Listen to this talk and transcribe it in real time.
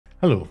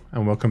Hello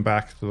and welcome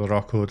back to the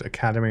Raw Code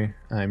Academy.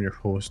 I'm your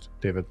host,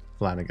 David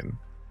Flanagan.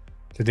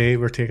 Today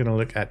we're taking a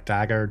look at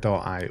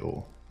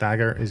Dagger.io.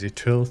 Dagger is a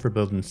tool for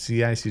building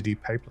CICD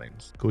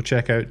pipelines. Go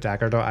check out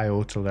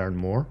Dagger.io to learn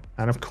more,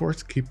 and of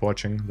course keep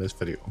watching this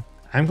video.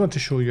 I'm going to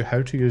show you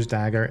how to use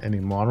Dagger in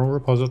a mono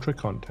repository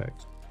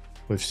context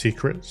with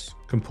secrets,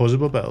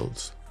 composable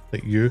builds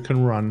that you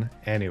can run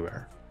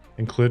anywhere,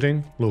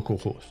 including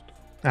localhost.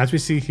 As we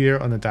see here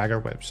on the Dagger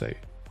website,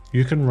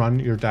 you can run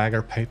your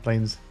Dagger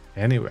pipelines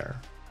anywhere.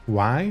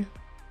 Why?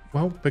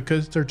 Well,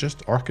 because they're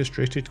just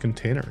orchestrated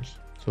containers.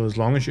 So as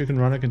long as you can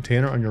run a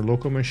container on your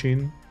local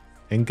machine,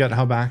 in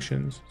GitHub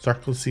Actions,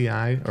 Circle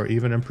CI, or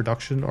even in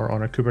production or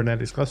on a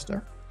Kubernetes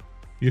cluster,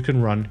 you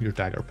can run your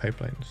Dagger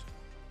pipelines.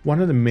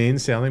 One of the main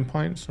selling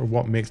points, or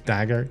what makes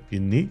Dagger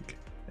unique,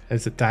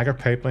 is that Dagger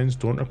pipelines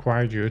don't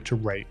require you to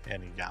write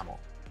any YAML.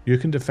 You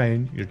can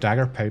define your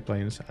Dagger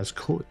pipelines as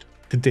code.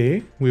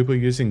 Today, we'll be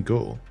using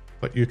Go,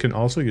 but you can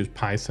also use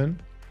Python,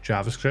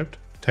 JavaScript,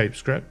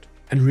 TypeScript,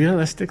 and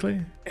realistically,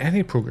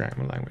 any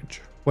programming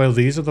language. While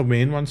these are the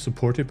main ones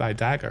supported by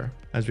Dagger,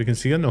 as we can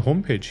see on the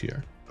homepage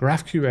here,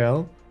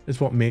 GraphQL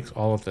is what makes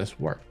all of this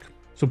work.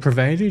 So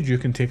provided you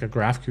can take a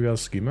GraphQL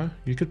schema,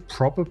 you could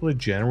probably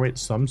generate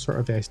some sort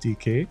of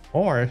SDK,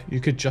 or you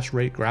could just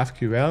write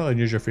GraphQL and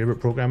use your favorite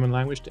programming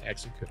language to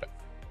execute it.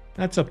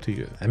 That's up to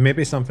you, and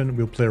maybe something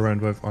we'll play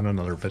around with on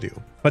another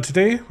video. But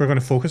today we're going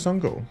to focus on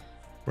Go,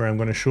 where I'm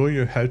going to show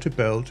you how to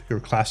build your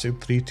classic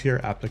 3-tier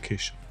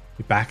application.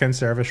 A backend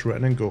service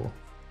written in Go,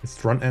 a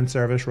front-end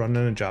service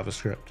running in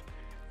JavaScript,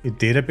 a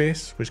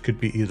database which could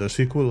be either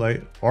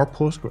SQLite or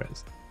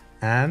Postgres,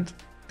 and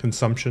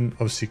consumption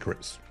of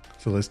secrets.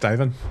 So let's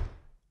dive in.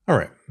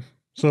 Alright,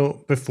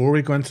 so before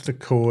we go into the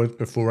code,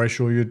 before I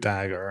show you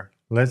Dagger,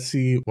 let's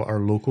see what our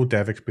local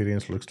dev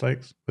experience looks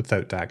like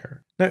without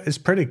Dagger. Now, it's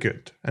pretty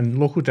good, and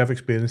local dev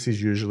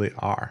experiences usually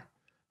are.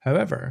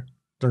 However,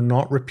 they're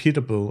not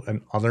repeatable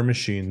in other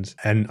machines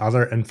and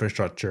other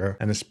infrastructure,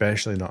 and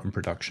especially not in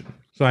production.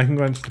 So I can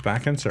go into the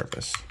backend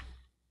service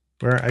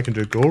where I can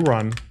do go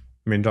run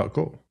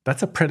main.go.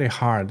 That's a pretty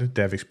hard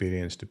dev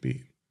experience to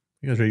beat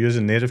because we're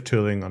using native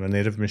tooling on a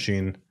native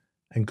machine,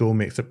 and Go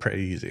makes it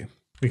pretty easy.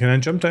 We can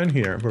then jump down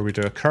here where we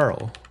do a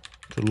curl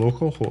to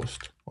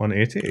localhost on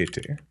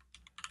 8080,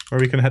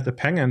 where we can hit the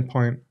ping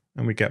endpoint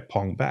and we get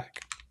pong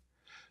back.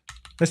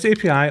 This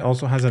API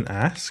also has an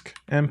ask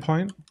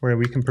endpoint where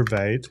we can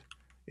provide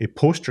a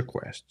post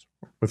request.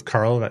 With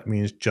curl, that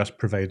means just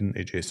providing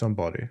a JSON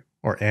body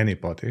or any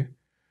body,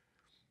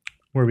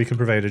 where we can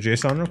provide a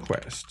JSON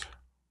request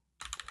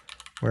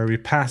where we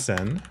pass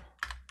in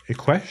a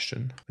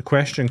question. The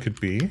question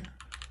could be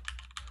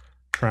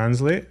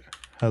translate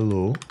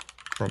hello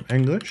from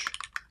English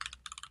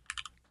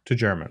to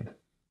German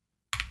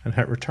and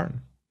hit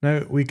return.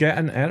 Now we get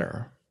an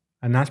error,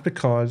 and that's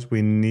because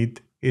we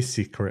need a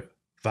secret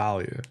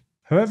value.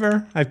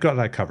 However, I've got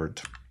that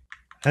covered.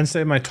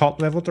 Inside my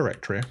top level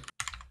directory,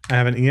 I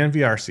have an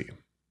envrc.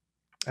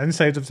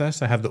 Inside of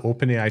this, I have the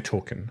OpenAI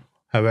token.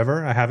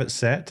 However, I have it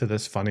set to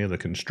this funny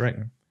looking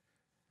string.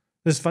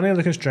 This funny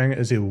looking string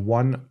is a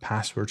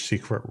 1Password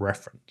secret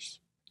reference.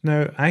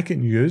 Now, I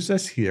can use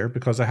this here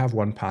because I have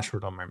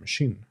 1Password on my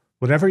machine.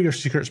 Whatever your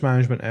secrets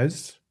management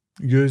is,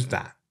 use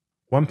that.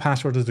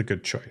 1Password is a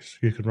good choice.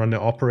 You can run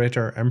the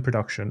operator in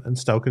production and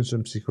still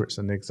consume secrets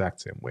in the exact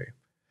same way.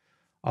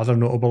 Other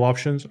notable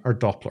options are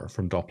Doppler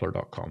from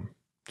Doppler.com.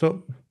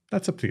 So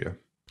that's up to you.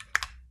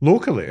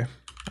 Locally,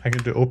 I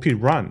can do op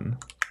run,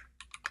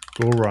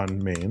 go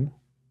run main,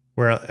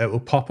 where it will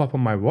pop up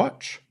on my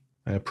watch.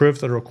 I approve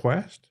the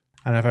request,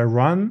 and if I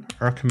run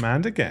our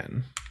command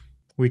again,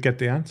 we get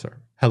the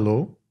answer.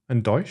 Hello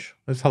in Deutsch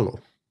is hello.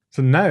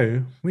 So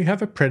now we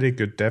have a pretty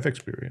good dev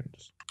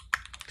experience.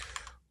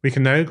 We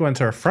can now go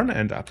into our front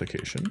end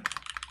application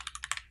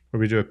where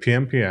we do a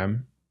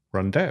pm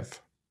run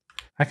dev.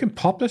 I can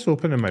pop this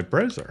open in my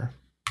browser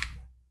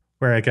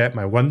where I get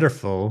my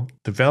wonderful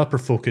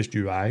developer-focused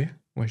UI,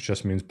 which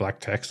just means black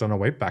text on a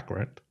white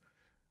background,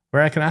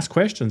 where I can ask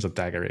questions of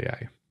Dagger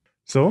AI.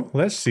 So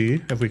let's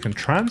see if we can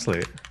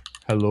translate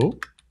hello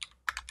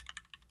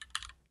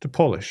to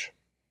Polish.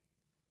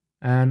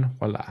 And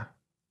voila.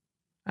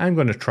 I'm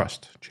going to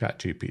trust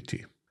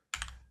ChatGPT.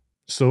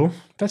 So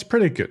that's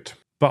pretty good,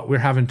 but we're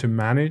having to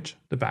manage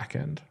the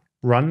backend,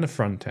 run the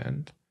front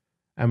end,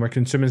 and we're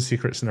consuming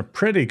secrets in a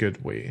pretty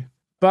good way,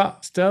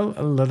 but still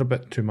a little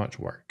bit too much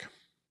work.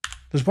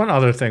 There's one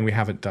other thing we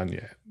haven't done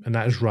yet, and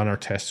that is run our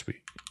test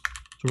suite.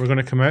 So we're going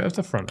to come out of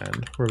the front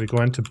end where we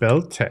go into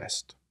build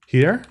test.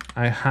 Here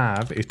I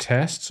have a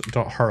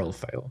tests.hurl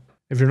file.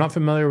 If you're not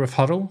familiar with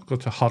Huddle, go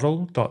to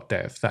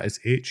huddle.dev. That is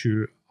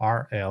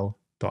HURL.dev.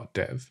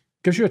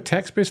 Gives you a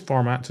text-based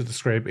format to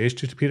describe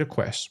HTTP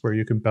requests where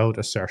you can build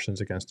assertions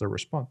against their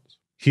response.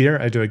 Here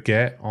I do a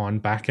get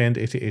on backend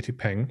 8080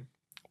 ping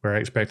where I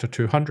expect a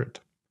 200.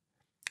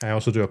 I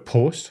also do a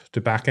post to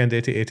backend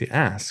 8080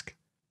 ask,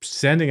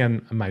 sending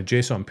in my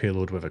JSON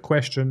payload with a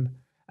question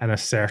and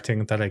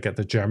asserting that I get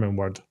the German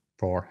word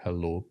for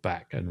hello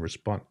back in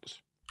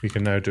response. We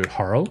can now do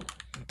hurl,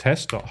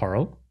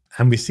 test.hurl,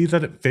 and we see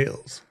that it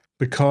fails.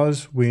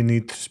 because we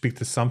need to speak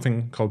to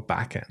something called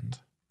backend.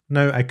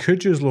 Now, I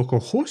could use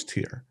localhost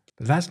here,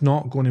 but that's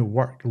not going to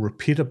work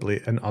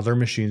repeatably in other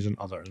machines and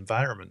other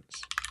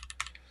environments.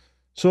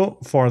 So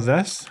for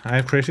this,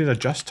 I've created a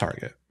just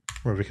target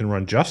where we can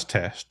run just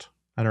test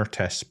and our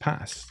tests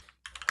pass.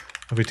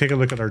 If we take a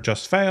look at our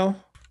just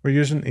file, we're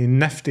using a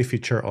nifty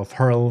feature of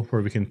Hurl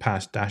where we can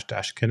pass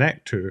 --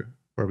 connect to,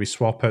 where we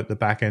swap out the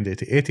backend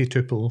 8080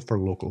 tuple for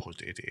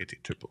localhost 8080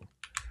 tuple.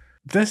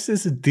 This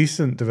is a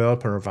decent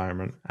developer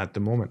environment at the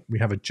moment. We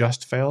have a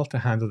just file to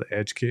handle the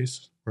edge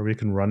case where we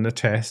can run the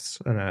tests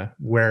in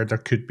where there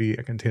could be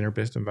a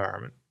container-based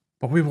environment.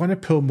 But we want to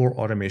pull more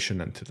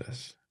automation into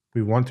this.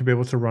 We want to be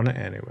able to run it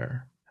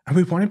anywhere. And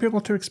we want to be able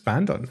to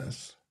expand on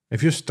this.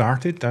 If you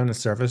started down a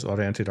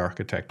service-oriented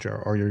architecture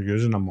or you're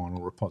using a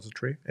mono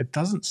repository, it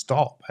doesn't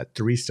stop at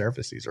 3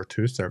 services or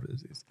 2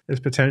 services. It's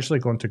potentially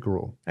going to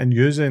grow. And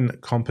using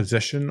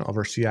composition of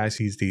our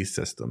CICD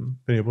system,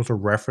 being able to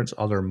reference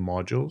other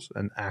modules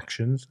and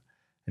actions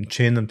and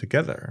chain them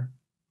together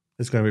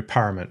is going to be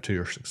paramount to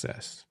your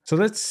success. So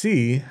let's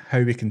see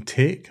how we can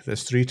take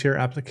this 3-tier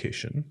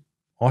application,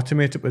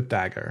 automate it with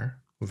Dagger,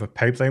 with a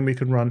pipeline we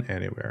can run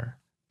anywhere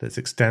that's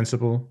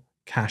extensible,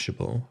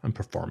 cacheable, and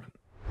performant.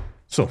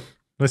 So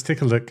let's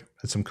take a look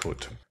at some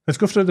code. Let's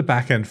go through the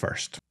backend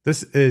first.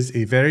 This is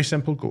a very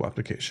simple Go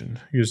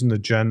application using the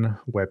Gin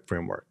web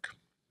framework.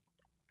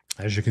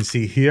 As you can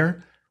see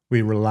here,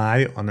 we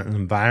rely on an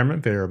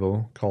environment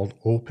variable called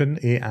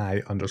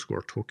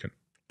OpenAI_token.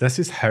 This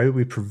is how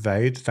we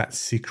provide that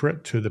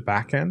secret to the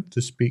backend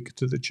to speak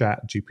to the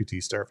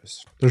ChatGPT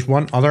service. There's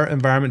one other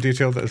environment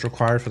detail that is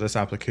required for this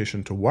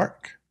application to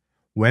work.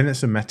 When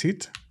it's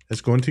emitted,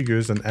 it's going to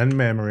use an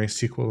in-memory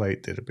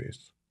SQLite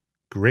database.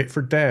 Great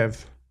for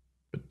dev,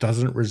 but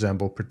doesn't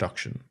resemble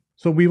production.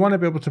 So we want to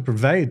be able to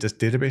provide this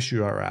database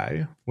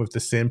URI with the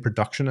same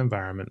production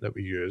environment that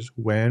we use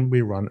when we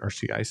run our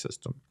CI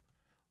system.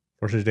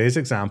 For today's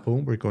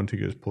example, we're going to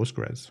use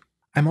Postgres.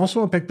 I'm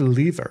also a big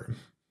believer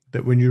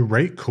that when you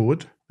write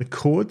code, the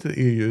code that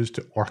you use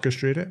to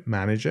orchestrate it,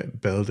 manage it,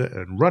 build it,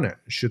 and run it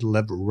should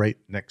live right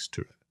next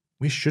to it.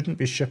 We shouldn't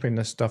be shipping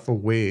this stuff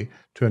away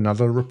to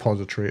another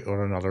repository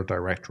or another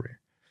directory.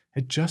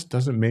 It just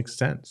doesn't make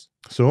sense.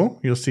 So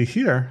you'll see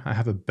here, I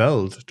have a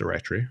build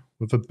directory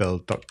with a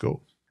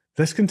build.go.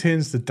 This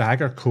contains the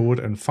Dagger code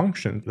and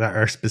functions that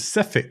are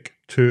specific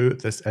to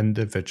this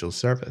individual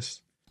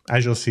service.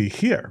 As you'll see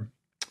here,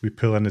 we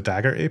pull in the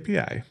Dagger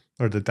API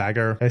or the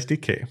Dagger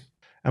SDK,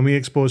 and we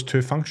expose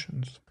 2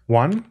 functions.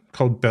 One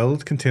called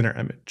build container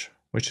image,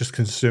 which is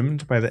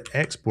consumed by the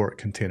export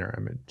container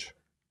image.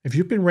 If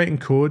you've been writing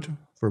code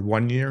for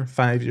 1 year,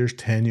 5 years,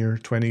 10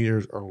 years, 20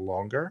 years or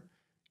longer,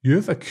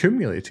 you've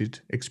accumulated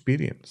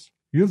experience.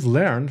 You've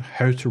learned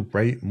how to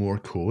write more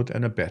code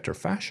in a better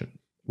fashion.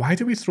 Why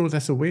do we throw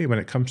this away when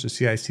it comes to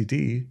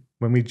CICD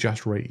when we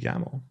just write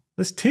YAML?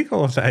 Let's take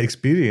all of that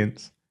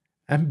experience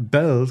and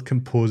build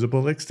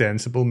composable,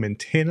 extensible,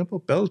 maintainable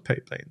build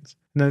pipelines.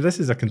 Now, this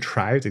is a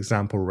contrived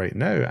example right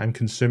now. I'm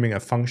consuming a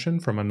function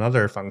from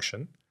another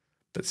function,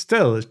 but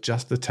still it's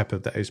just the tip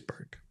of the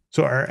iceberg.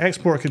 So our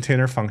export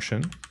container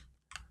function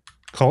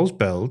calls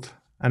build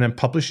and then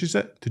publishes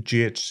it to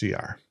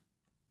GHCR.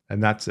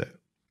 And that's it.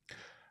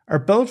 Our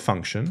build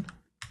function,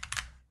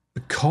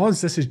 because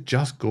this is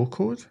just Go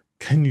code,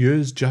 can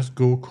use just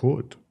Go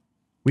code.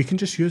 We can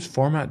just use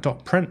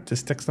format.print to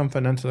stick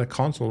something into the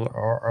console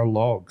or our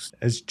logs.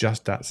 It's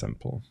just that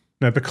simple.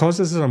 Now, because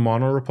this is a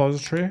mono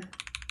repository,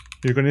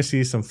 you're going to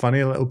see some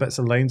funny little bits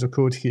of lines of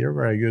code here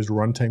where I use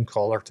runtime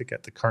caller to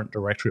get the current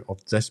directory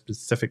of this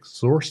specific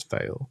source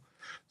file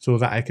so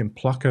that I can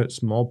pluck out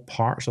small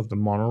parts of the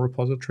mono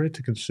repository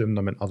to consume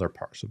them in other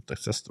parts of the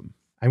system.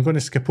 I'm going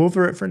to skip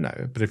over it for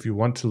now, but if you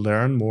want to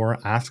learn more,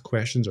 ask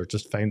questions, or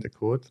just find the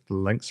code, the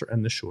links are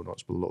in the show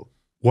notes below.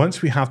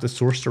 Once we have the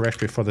source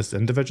directory for this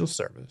individual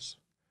service,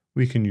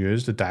 we can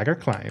use the Dagger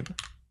client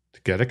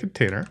to get a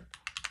container.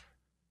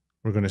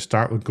 We're going to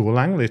start with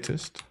Golang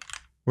latest,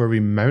 where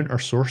we mount our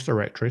source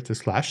directory to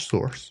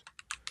 /source.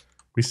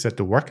 We set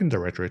the working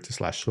directory to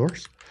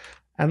 /source.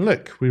 And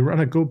look, we run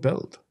a Go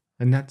build,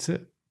 and that's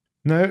it.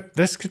 Now,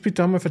 this could be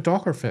done with a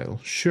Docker file,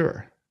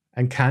 sure.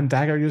 And can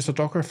Dagger use a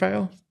Docker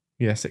file?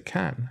 Yes, it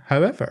can.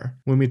 However,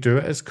 when we do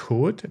it as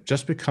code, it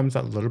just becomes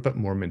a little bit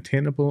more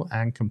maintainable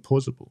and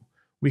composable.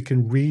 We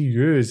can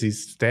reuse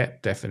these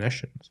step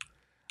definitions.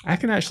 I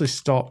can actually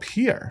stop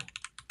here,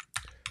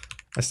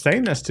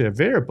 assign this to a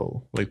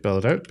variable like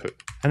build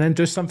output, and then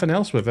do something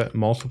else with it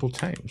multiple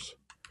times.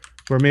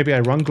 Where maybe I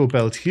run Go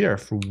build here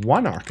for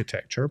one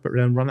architecture, but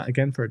then run it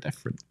again for a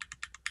different.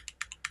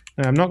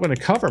 Now, I'm not going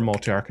to cover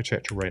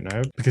multi-architecture right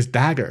now because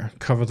Dagger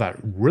cover that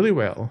really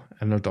well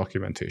in their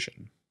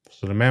documentation.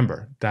 So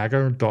remember,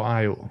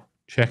 dagger.io.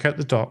 Check out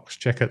the docs,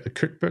 check out the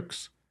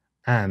cookbooks,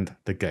 and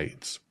the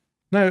guides.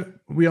 Now,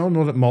 we all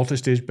know that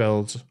multi-stage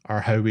builds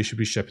are how we should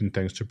be shipping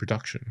things to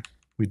production.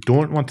 We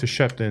don't want to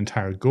ship the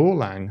entire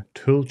Golang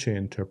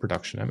toolchain to a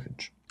production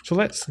image. So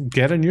let's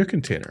get a new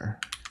container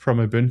from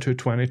Ubuntu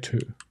 22,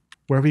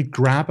 where we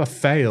grab a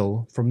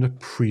file from the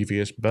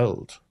previous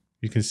build.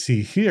 You can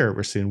see here,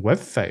 we're saying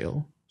with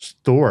file,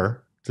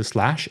 store the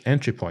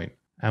 /entry point.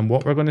 And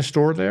what we're going to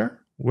store there?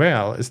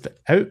 Well, it's the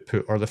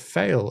output or the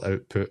file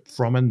output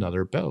from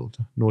another build,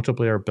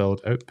 notably our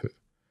build output,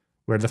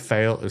 where the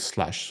file is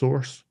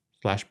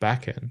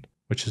 /source/backend,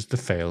 which is the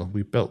file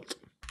we built.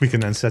 We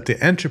can then set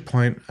the entry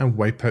point and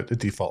wipe out the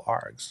default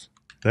args.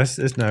 This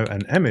is now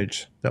an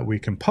image that we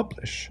can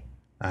publish,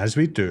 as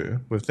we do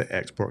with the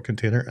export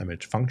container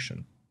image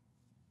function.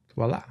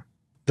 Voila.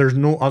 There's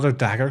no other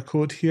Dagger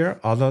code here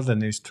other than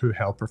these two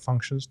helper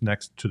functions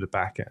next to the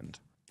backend.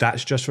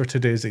 That's just for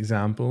today's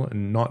example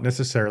and not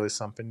necessarily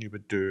something you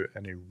would do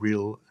in a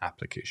real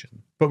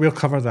application. But we'll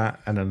cover that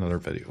in another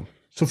video.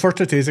 So for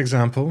today's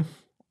example,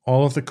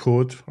 all of the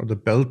code or the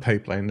build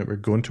pipeline that we're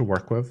going to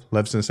work with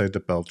lives inside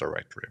the build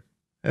directory.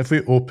 If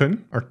we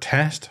open our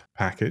test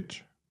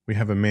package, we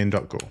have a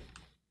main.go.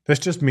 This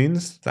just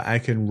means that I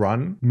can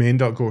run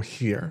main.go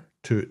here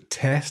to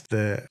test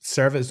the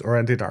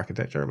service-oriented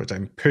architecture, which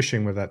I'm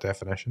pushing with that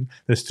definition,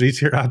 this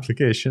 3-tier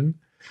application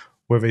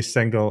with a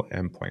single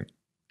endpoint.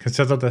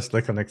 Consider this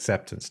like an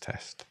acceptance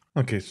test.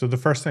 Okay, so the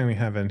first thing we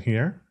have in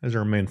here is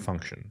our main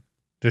function.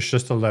 This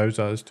just allows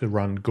us to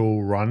run go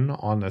run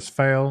on this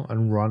file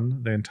and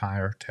run the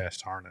entire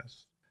test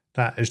harness.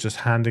 That is just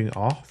handing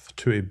off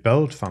to a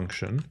build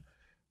function,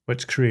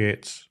 which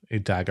creates a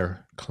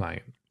Dagger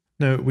client.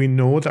 Now, we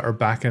know that our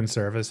backend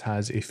service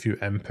has a few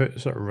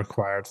inputs that are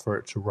required for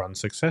it to run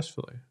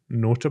successfully.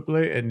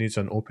 Notably, it needs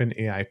an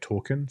OpenAI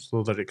token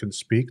so that it can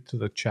speak to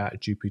the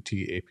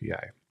ChatGPT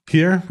API.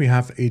 Here we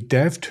have a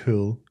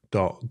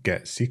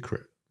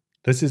devtool.getSecret.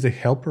 This is a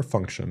helper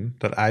function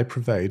that I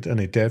provide in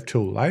a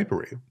devtool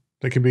library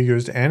that can be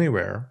used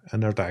anywhere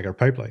in our Dagger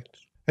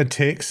pipelines. It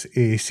takes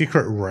a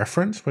secret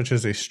reference, which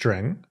is a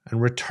string,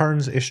 and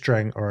returns a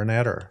string or an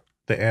error.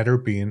 The error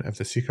being if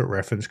the secret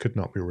reference could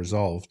not be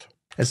resolved.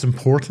 It's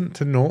important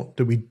to note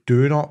that we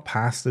do not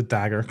pass the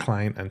Dagger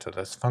client into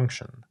this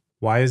function.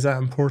 Why is that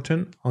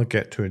important? I'll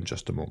get to in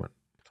just a moment.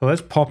 So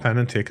let's pop in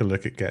and take a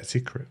look at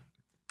getSecret.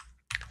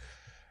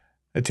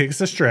 It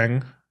takes a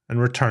string and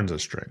returns a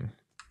string.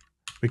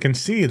 We can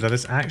see that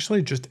it's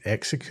actually just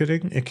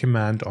executing a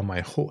command on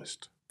my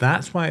host.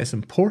 That's why it's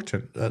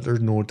important that there's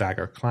no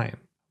Dagger client.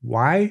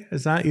 Why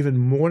is that even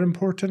more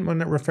important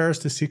when it refers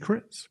to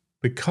secrets?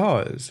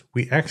 Because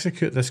we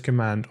execute this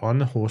command on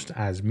the host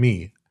as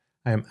me.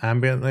 I am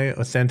ambiently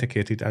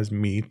authenticated as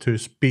me to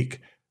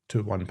speak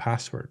to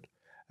 1Password.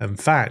 In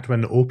fact,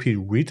 when the OP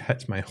read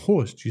hits my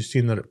host, you've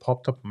seen that it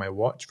popped up on my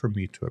watch for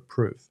me to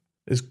approve.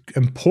 It's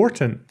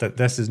important that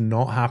this is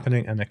not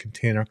happening in a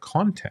container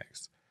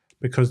context,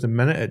 because the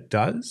minute it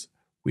does,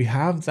 we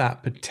have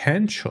that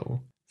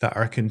potential that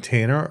our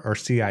container or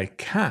CI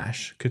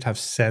cache could have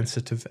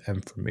sensitive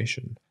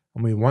information,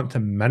 and we want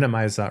to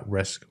minimize that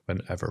risk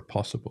whenever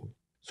possible.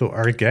 So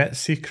our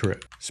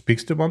getSecret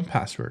speaks to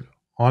 1Password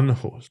on the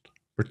host,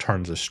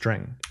 returns a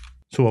string.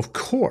 So of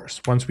course,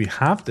 once we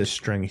have this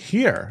string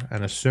here,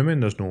 and assuming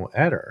there's no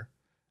error,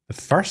 the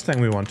first thing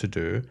we want to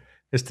do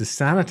is to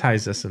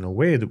sanitize this in a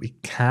way that we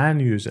can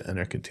use it in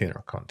our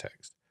container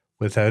context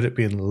without it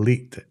being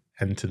leaked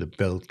into the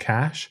build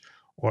cache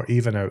or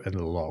even out in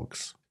the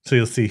logs. So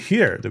you'll see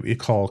here that we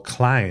call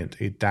client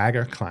a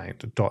Dagger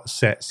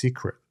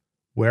client.setSecret,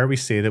 where we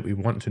say that we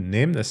want to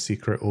name this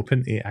secret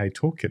OpenAI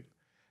token,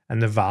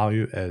 and the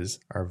value is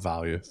our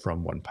value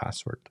from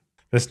 1Password.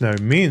 This now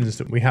means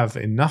that we have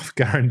enough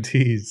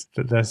guarantees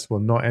that this will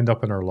not end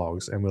up in our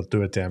logs, and we'll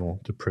do a demo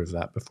to prove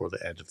that before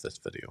the end of this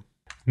video.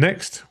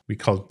 Next, we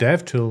call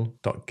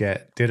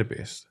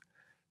devtool.getDatabase.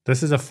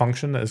 This is a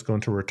function that is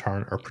going to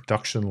return our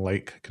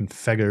production-like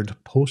configured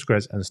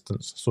Postgres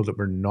instance so that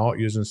we're not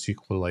using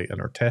SQLite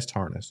in our test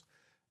harness.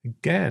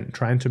 Again,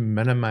 trying to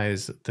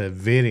minimize the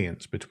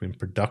variance between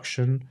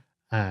production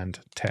and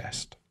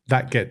test.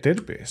 That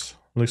getDatabase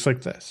looks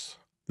like this.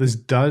 This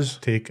does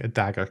take a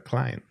Dagger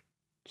client,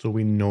 so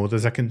we know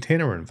there's a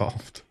container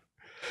involved.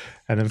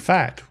 And in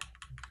fact,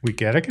 we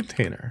get a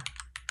container.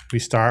 We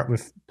start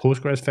with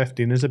Postgres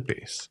 15 as a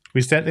base.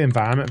 We set the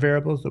environment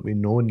variables that we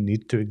know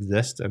need to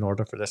exist in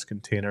order for this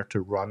container to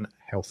run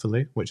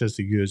healthily, which is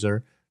the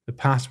user, the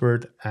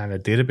password, and a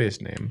database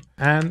name.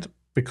 And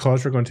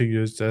because we're going to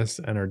use this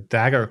in our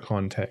Dagger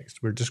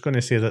context, we're just going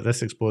to say that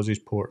this exposes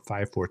port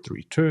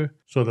 5432,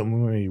 so that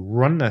when we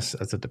run this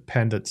as a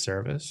dependent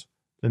service,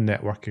 the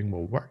networking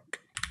will work.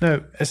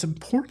 Now, it's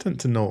important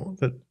to note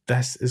that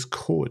this is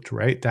code,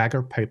 right?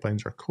 Dagger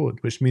pipelines are code,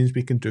 which means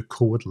we can do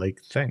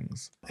code-like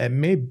things. It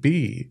may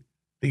be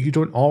that you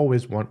don't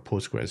always want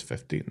Postgres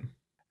 15.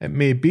 It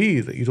may be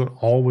that you don't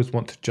always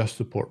want to just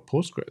support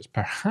Postgres.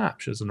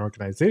 Perhaps as an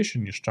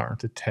organization, you're starting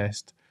to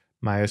test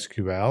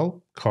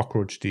MySQL,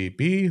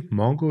 CockroachDB,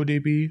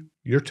 MongoDB,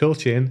 your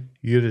toolchain,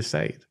 you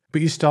decide.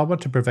 But you still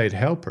want to provide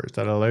helpers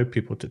that allow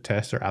people to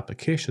test their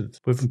applications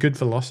with good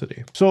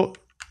velocity. So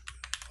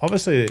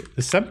obviously,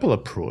 the simple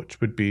approach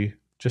would be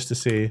just to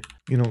say,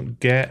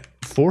 get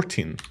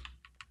 14,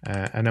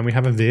 and then we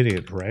have a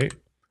variant, right?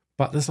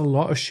 But there's a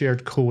lot of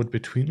shared code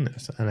between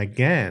this. And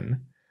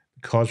again,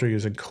 because we're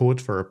using code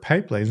for our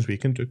pipelines, we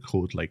can do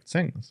code-like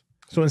things.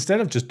 So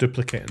instead of just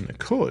duplicating the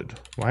code,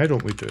 why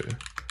don't we do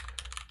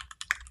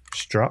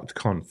struct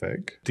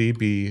config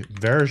db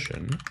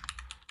version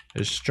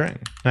is string.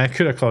 Now I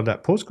could have called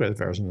that Postgres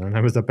version and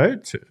I was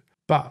about to,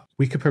 but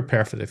we could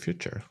prepare for the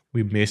future.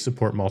 We may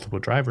support multiple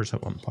drivers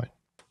at one point.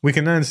 We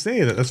can then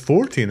say that this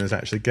 14 is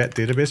actually get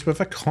database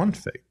with a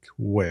config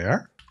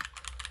where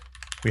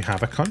we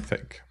have a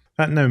config.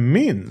 That now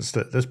means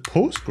that this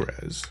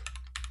Postgres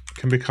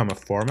can become a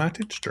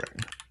formatted string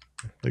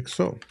like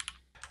so.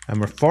 And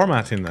we're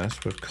formatting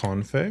this with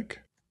config.db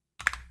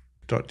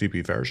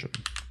version.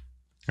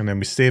 And then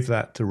we save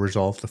that to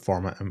resolve the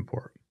format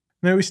import.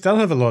 Now we still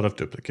have a lot of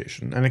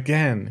duplication. And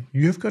again,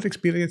 you've got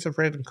experience of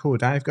writing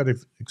code. I've got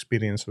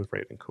experience with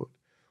writing code.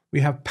 We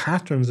have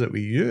patterns that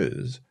we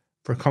use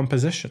for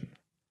composition.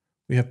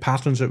 We have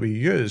patterns that we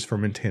use for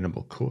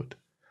maintainable code.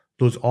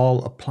 Those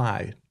all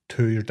apply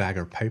to your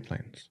Dagger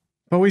pipelines.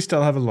 But we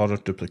still have a lot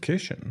of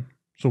duplication.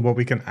 So what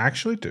we can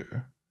actually do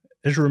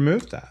is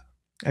remove that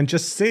and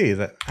just say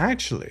that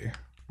actually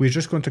we're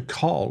just going to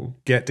call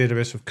get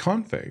database with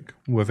config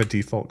with a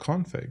default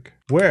config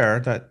where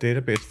that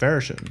database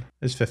version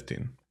is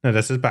 15. Now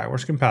this is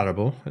backwards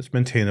compatible, it's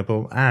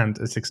maintainable, and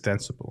it's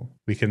extensible.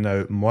 We can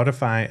now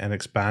modify and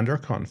expand our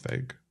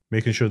config,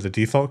 making sure the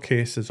default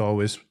case is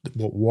always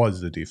what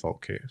was the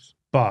default case,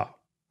 but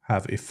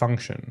have a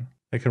function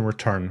that can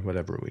return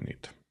whatever we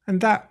need. And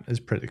that is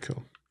pretty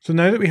cool. So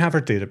now that we have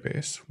our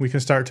database, we can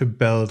start to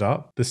build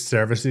up the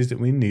services that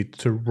we need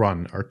to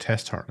run our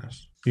test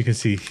harness. You can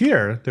see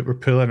here that we're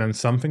pulling in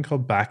something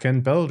called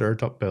backend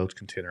builder.build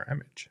container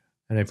image.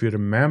 And if you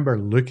remember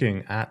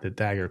looking at the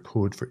Dagger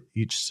code for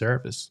each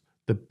service,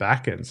 the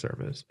backend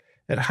service,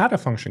 it had a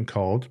function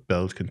called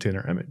build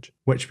container image,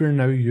 which we're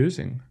now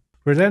using.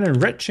 We're then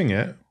enriching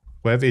it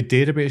with a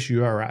database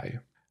URI.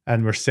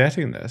 And we're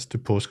setting this to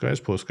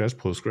Postgres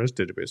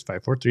database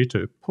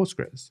 5432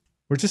 Postgres.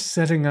 We're just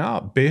setting it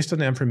up based on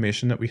the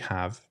information that we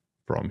have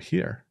from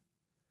here.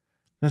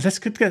 Now this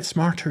could get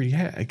smarter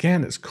yet.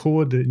 Again, it's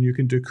code and you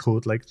can do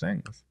code-like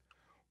things.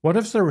 What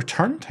if the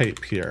return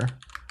type here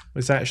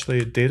was actually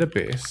a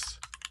database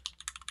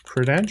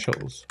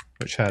credentials,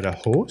 which had a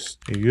host,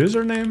 a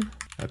username,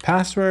 a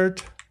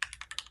password,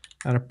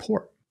 and a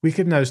port? We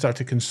could now start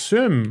to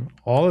consume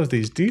all of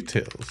these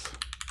details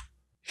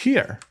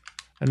here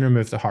and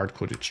remove the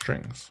hard-coded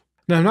strings.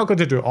 Now I'm not going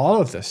to do all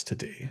of this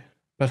today,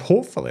 but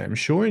hopefully I'm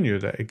showing you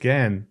that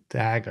again,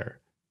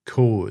 Dagger,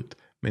 code,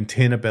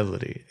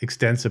 maintainability,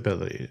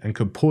 extensibility, and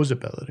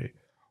composability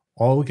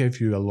all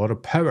give you a lot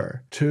of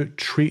power to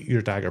treat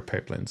your Dagger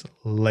pipelines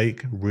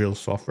like real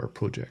software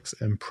projects,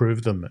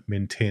 improve them,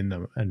 maintain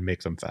them, and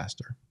make them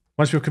faster.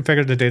 Once we've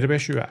configured the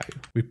database UI,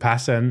 we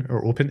pass in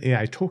our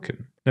OpenAI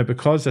token. Now,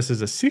 because this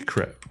is a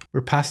secret,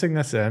 we're passing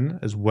this in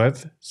as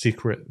with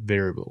secret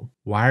variable.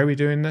 Why are we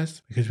doing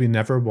this? Because we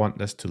never want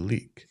this to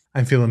leak.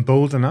 I'm feeling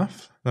bold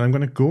enough that I'm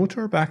going to go to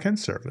our backend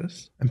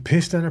service and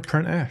paste in a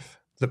printf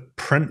that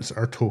prints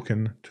our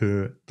token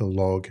to the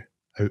log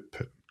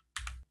output.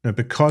 Now,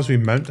 because we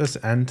mount this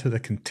into the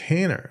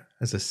container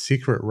as a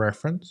secret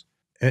reference,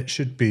 it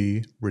should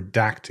be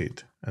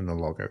redacted in the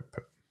log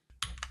output.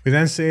 We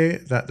then say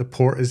that the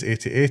port is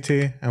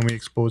 8080 and we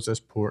expose this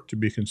port to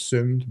be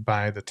consumed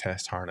by the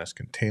test harness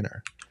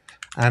container.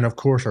 And of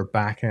course, our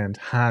backend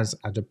has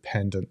a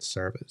dependent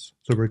service.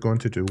 So we're going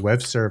to do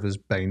web service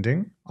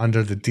binding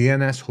under the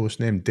DNS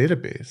hostname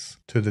database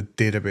to the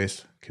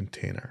database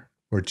container.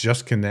 We're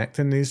just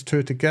connecting these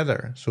two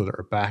together so that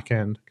our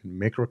backend can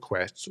make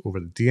requests over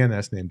the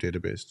DNS name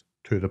database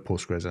to the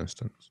Postgres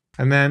instance.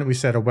 And then we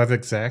set a web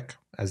exec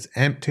as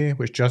empty,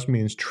 which just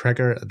means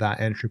trigger that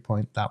entry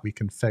point that we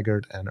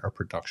configured in our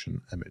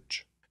production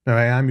image. Now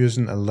I am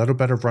using a little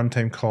bit of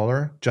runtime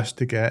caller just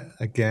to get,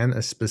 again,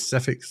 a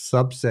specific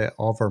subset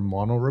of our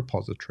mono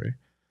repository.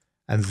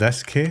 In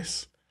this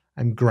case,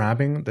 I'm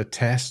grabbing the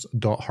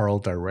test.hurl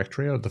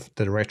directory, or the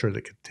directory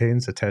that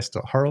contains the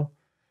test.hurl,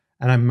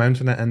 and I'm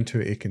mounting it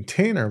into a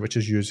container which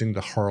is using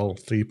the hurl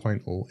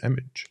 3.0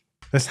 image.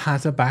 This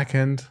has a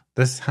backend,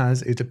 this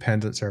has a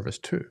dependent service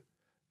too.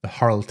 The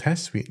hurl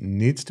test suite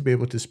needs to be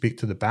able to speak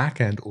to the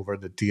backend over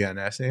the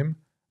DNS name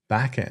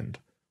backend.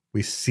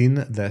 We've seen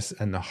this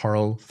in the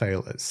hurl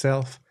file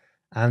itself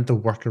and the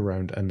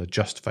workaround in the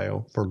just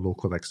file for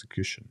local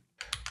execution.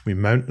 We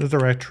mount the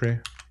directory,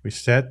 we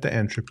set the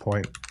entry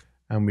point,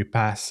 and we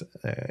pass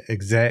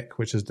exec,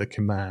 which is the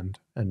command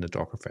in the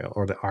Docker file,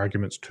 or the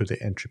arguments to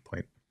the entry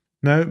point.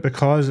 Now,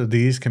 because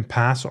these can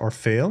pass or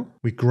fail,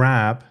 we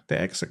grab the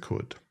exit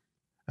code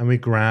and we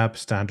grab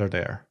standard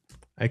error.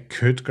 I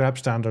could grab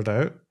standard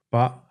out,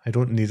 but I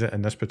don't need it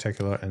in this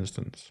particular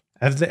instance.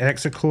 If the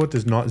exit code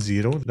is not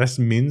 0, this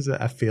means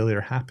that a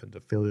failure happened, a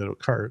failure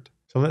occurred.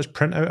 So let's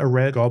print out a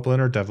red goblin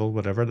or devil,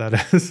 whatever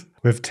that is.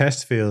 With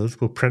test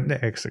fails, we'll print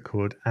the exit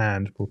code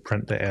and we'll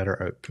print the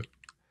error output.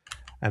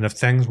 And if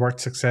things worked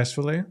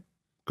successfully,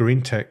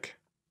 green tick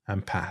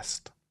and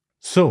passed.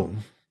 So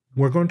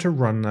we're going to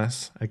run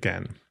this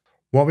again.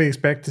 What we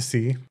expect to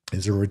see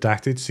is a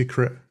redacted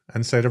secret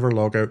inside of our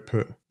log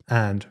output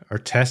and our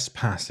tests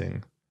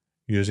passing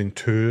using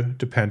 2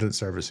 dependent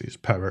services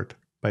powered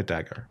by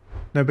Dagger.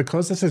 Now,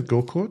 because this is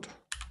Go code,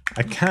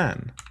 I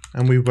can,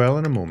 and we will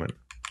in a moment,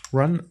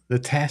 run the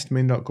test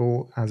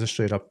main.go as a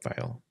straight up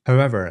file.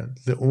 However,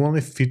 the only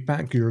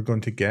feedback you're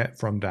going to get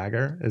from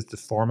Dagger is the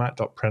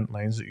format.print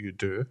lines that you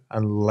do,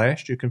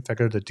 unless you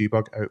configure the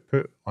debug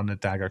output on the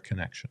Dagger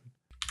connection.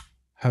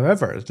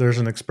 However, there's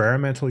an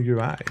experimental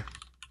UI,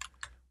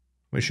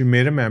 which you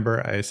may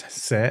remember is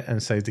set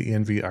inside the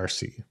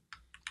env-rc.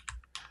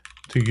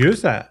 To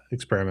use that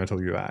experimental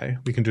UI,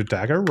 we can do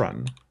Dagger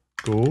run,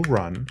 go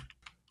run,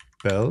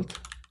 build,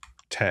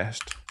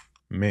 test,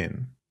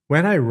 main.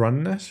 When I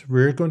run this,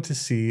 we're going to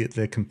see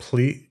the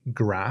complete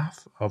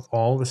graph of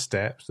all the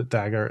steps that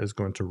Dagger is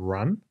going to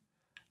run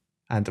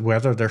and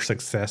whether they're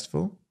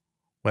successful,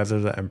 whether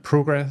they're in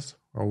progress,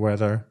 or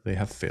whether they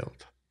have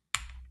failed.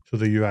 So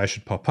the UI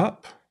should pop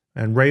up,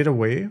 and right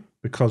away,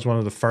 because one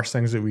of the first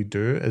things that we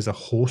do is a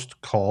host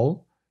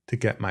call to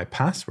get my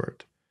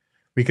password,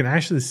 we can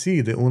actually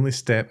see the only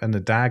step in the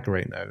DAG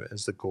right now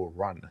is the go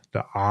run.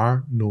 There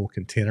are no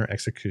container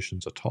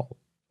executions at all.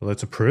 So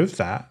let's approve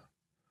that.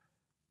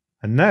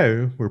 And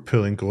now we're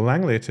pulling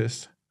Golang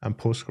latest and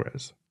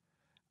Postgres.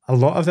 A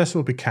lot of this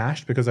will be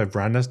cached because I've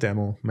ran this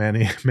demo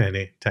many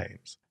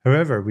times.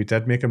 However, we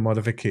did make a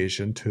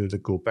modification to the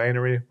Go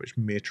binary, which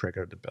may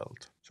trigger the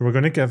build. So we're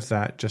going to give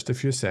that just a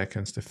few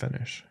seconds to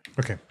finish.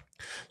 Okay,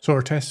 so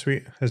our test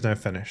suite is now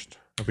finished.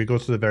 If we go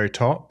to the very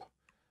top,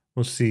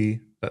 we'll see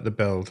that the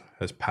build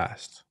has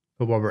passed.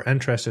 But what we're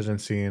interested in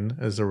seeing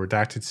is the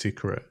redacted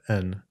secret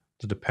in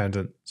the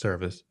dependent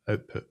service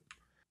output.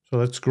 So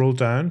let's scroll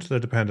down to the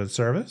dependent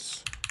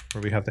service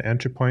where we have the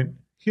entry point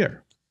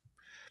here.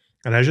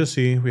 And as you'll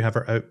see, we have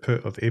our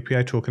output of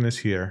API token is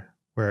here,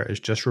 where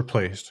it's just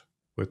replaced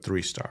with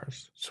 3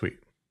 stars. Sweet.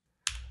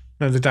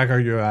 Now the Dagger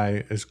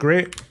UI is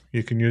great.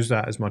 You can use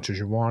that as much as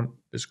you want.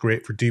 It's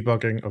great for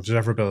debugging,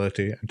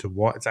 observability, and to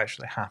what is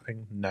actually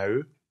happening now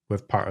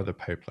with part of the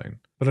pipeline.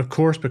 But of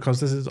course, because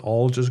this is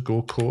all just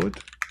Go code,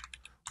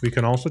 we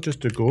can also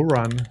just do go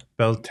run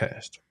build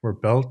test, where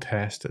build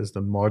test is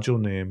the module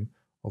name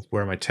of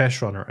where my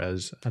test runner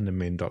is and the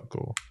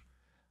main.go.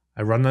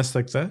 I run this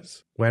like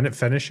this. When it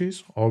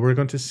finishes, all we're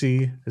going to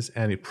see is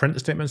any print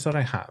statements that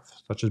I have,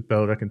 such as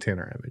build a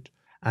container image.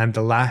 And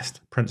the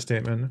last print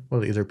statement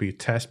will either be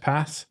test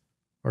pass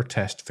or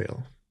test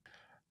fail.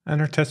 And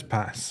our test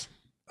pass.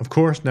 Of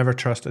course, never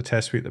trust a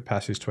test suite that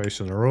passes twice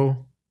in a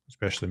row,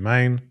 especially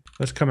mine.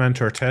 Let's come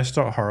into our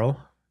test.hurl.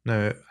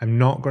 Now, I'm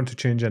not going to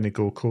change any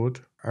Go code.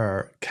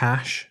 Our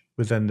cache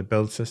within the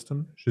build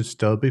system should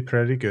still be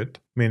pretty good,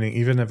 meaning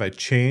even if I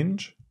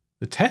change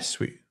the test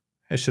suite,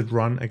 it should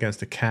run against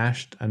the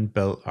cached and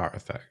built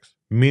artifacts,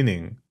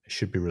 meaning it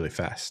should be really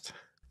fast.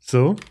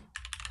 So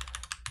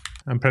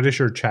I'm pretty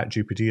sure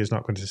ChatGPT is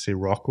not going to say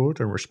raw code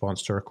in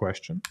response to our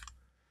question.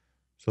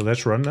 So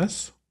let's run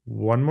this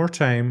one more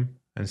time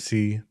and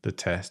see the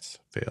tests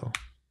fail.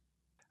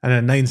 And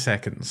in 9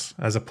 seconds,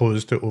 as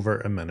opposed to over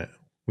a minute,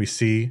 we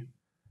see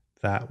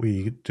that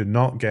we do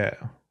not get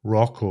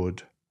raw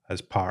code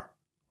as part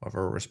of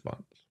our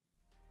response.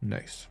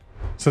 Nice.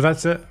 So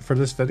that's it for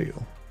this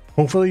video.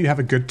 Hopefully you have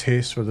a good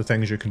taste for the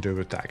things you can do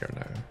with Dagger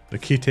now. The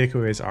key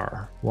takeaways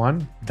are: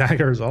 1,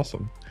 Dagger is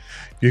awesome.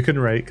 You can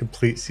write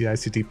complete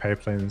CICD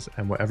pipelines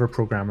in whatever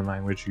programming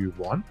language you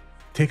want,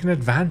 taking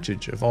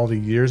advantage of all the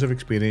years of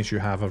experience you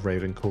have of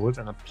writing code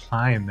and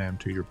applying them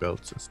to your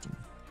build system.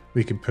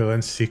 We can pull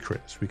in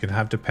secrets, we can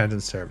have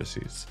dependent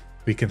services,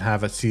 we can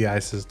have a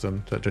CI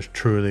system that is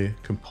truly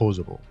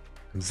composable.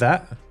 And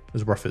that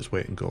is worth its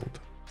weight in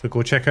gold. So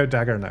go check out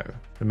Dagger now.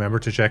 Remember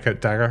to check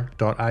out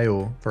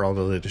dagger.io for all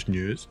the latest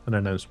news and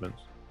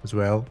announcements, as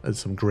well as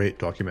some great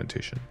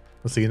documentation.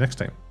 We'll see you next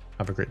time.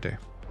 Have a great day.